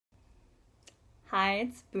Hi,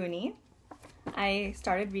 it's Booney. I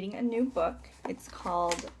started reading a new book. It's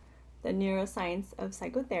called The Neuroscience of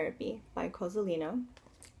Psychotherapy by Cozolino.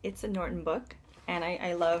 It's a Norton book, and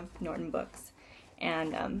I love Norton books.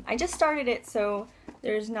 And I just started it, so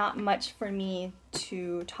there's not much for me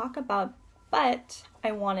to talk about, but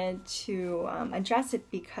I wanted to address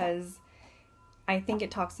it because I think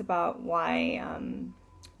it talks about why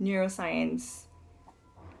neuroscience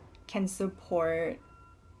can support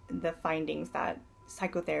the findings that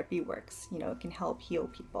psychotherapy works. It can help heal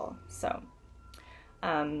people. So,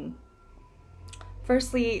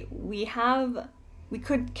 firstly, we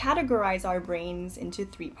could categorize our brains into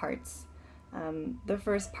three parts. The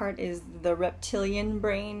first part is the reptilian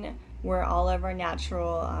brain, where all of our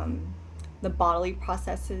natural, the bodily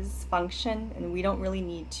processes function, and we don't really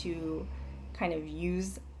need to kind of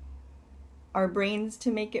use our brains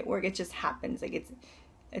to make it work. It just happens. Like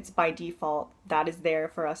it's by default that is there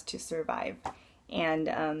for us to survive. And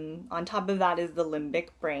on top of that is the limbic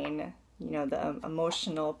brain, the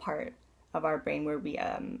emotional part of our brain where we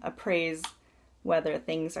appraise whether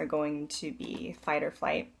things are going to be fight or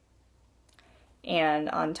flight. And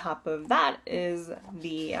on top of that is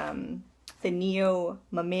the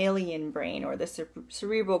neo-mammalian brain, or the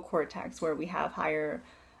cerebral cortex, where we have higher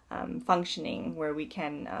functioning, where we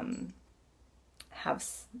can have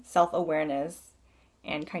self-awareness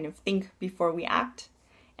and kind of think before we act.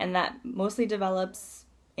 And that mostly develops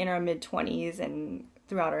in our mid-20s and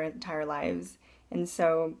throughout our entire lives. And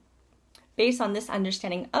so based on this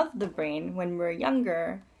understanding of the brain, when we're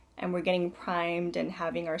younger and we're getting primed and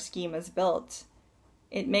having our schemas built,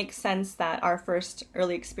 it makes sense that our first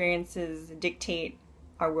early experiences dictate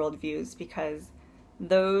our worldviews, because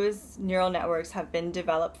those neural networks have been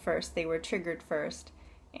developed first, they were triggered first,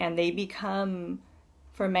 and they become,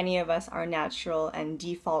 for many of us, our natural and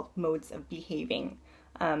default modes of behaving.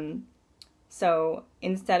 So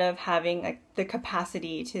instead of having the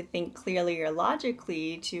capacity to think clearly or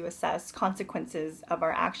logically to assess consequences of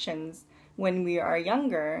our actions when we are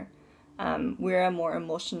younger, we're more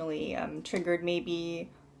emotionally triggered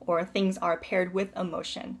maybe, or things are paired with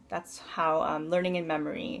emotion. That's how learning and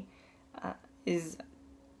memory is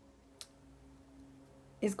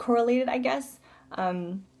correlated, I guess.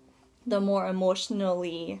 The more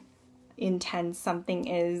emotionally intense something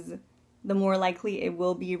is, the more likely it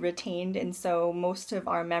will be retained. And so most of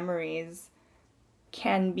our memories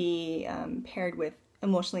can be paired with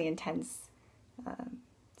emotionally intense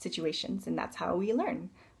situations. And that's how we learn.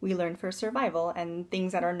 We learn for survival, and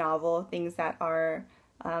things that are novel, things that are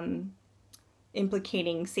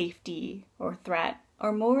implicating safety or threat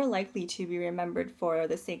are more likely to be remembered for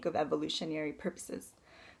the sake of evolutionary purposes.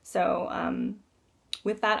 So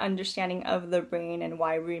with that understanding of the brain and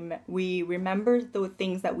why we remember the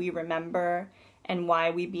things that we remember and why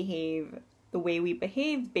we behave the way we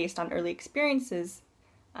behave based on early experiences,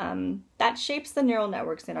 that shapes the neural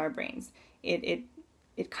networks in our brains. It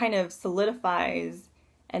kind of solidifies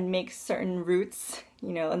and makes certain roots,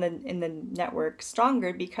 in the network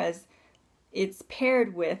stronger, because it's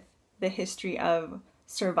paired with the history of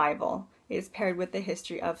survival. It's paired with the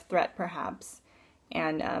history of threat, perhaps,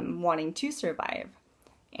 and wanting to survive.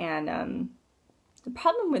 And the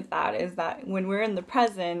problem with that is that when we're in the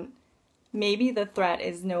present, maybe the threat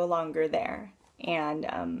is no longer there,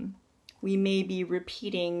 and we may be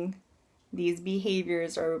repeating these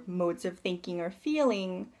behaviors or modes of thinking or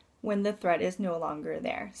feeling when the threat is no longer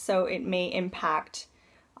there. So it may impact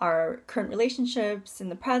our current relationships in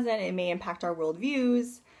the present. It may impact our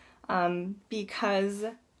worldviews, because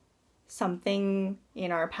something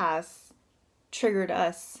in our past triggered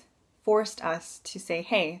us, forced us to say,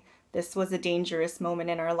 hey, this was a dangerous moment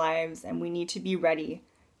in our lives and we need to be ready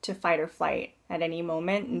to fight or flight at any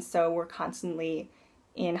moment. And so we're constantly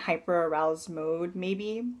in hyper-aroused mode,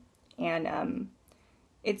 maybe. And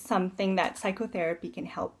it's something that psychotherapy can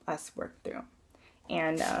help us work through.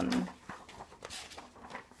 And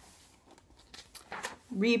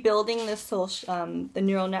rebuilding the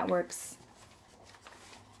neural networks,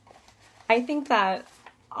 I think that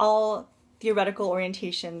all theoretical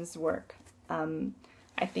orientations work.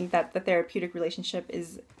 I think that the therapeutic relationship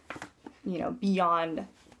is, beyond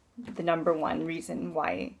the number one reason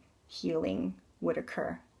why healing would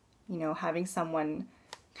occur. Having someone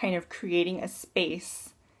kind of creating a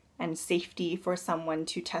space and safety for someone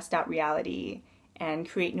to test out reality and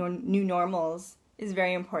create new normals is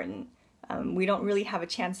very important. We don't really have a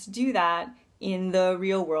chance to do that in the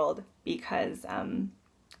real world, because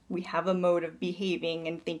we have a mode of behaving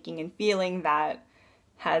and thinking and feeling that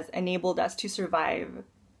has enabled us to survive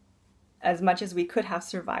as much as we could have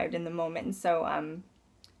survived in the moment. And so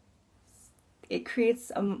it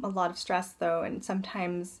creates a lot of stress though, and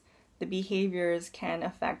sometimes the behaviors can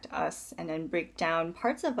affect us and then break down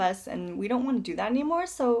parts of us, and we don't want to do that anymore.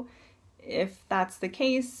 So if that's the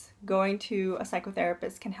case, going to a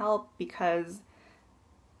psychotherapist can help, because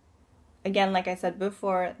again, like I said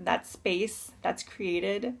before, that space that's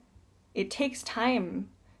created, it takes time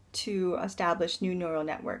to establish new neural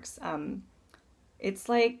networks. It's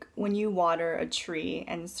like when you water a tree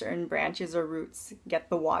and certain branches or roots get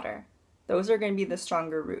the water. Those are going to be the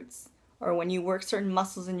stronger roots. Or when you work certain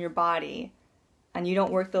muscles in your body and you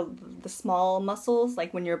don't work the small muscles,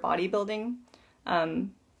 like when you're bodybuilding,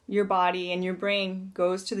 your body and your brain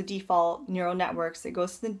goes to the default neural networks. It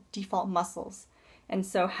goes to the default muscles. And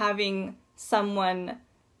so having someone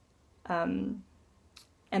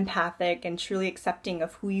empathic and truly accepting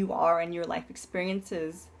of who you are and your life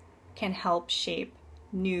experiences can help shape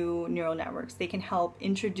new neural networks. They can help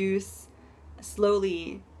introduce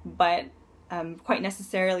slowly, but quite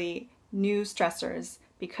necessarily, new stressors,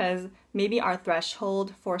 because maybe our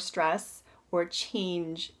threshold for stress or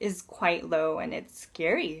change is quite low, and it's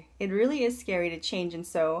scary. It really is scary to change. And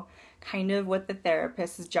so kind of what the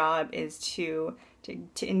therapist's job is to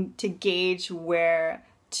gauge where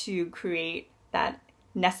to create that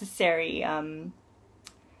necessary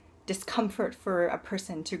discomfort for a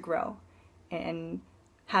person to grow, and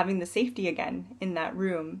having the safety again in that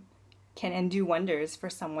room can and do wonders for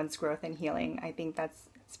someone's growth and healing. I think it's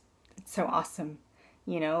so awesome,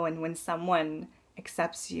 and when someone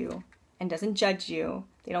accepts you and doesn't judge you,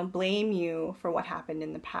 they don't blame you for what happened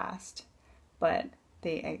in the past, but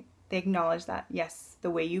they acknowledge that, yes, the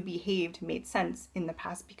way you behaved made sense in the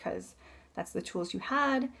past because that's the tools you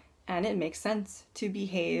had, and it makes sense to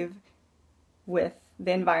behave with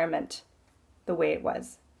the environment the way it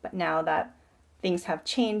was. But now that things have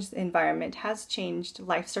changed, the environment has changed,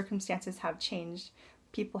 life circumstances have changed,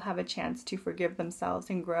 people have a chance to forgive themselves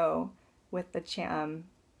and grow with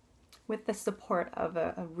the support of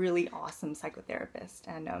a really awesome psychotherapist.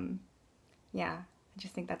 And yeah, I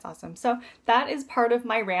just think that's awesome. So that is part of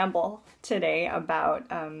my ramble today about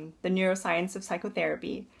the neuroscience of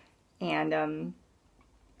psychotherapy. And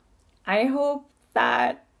I hope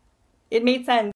that it made sense.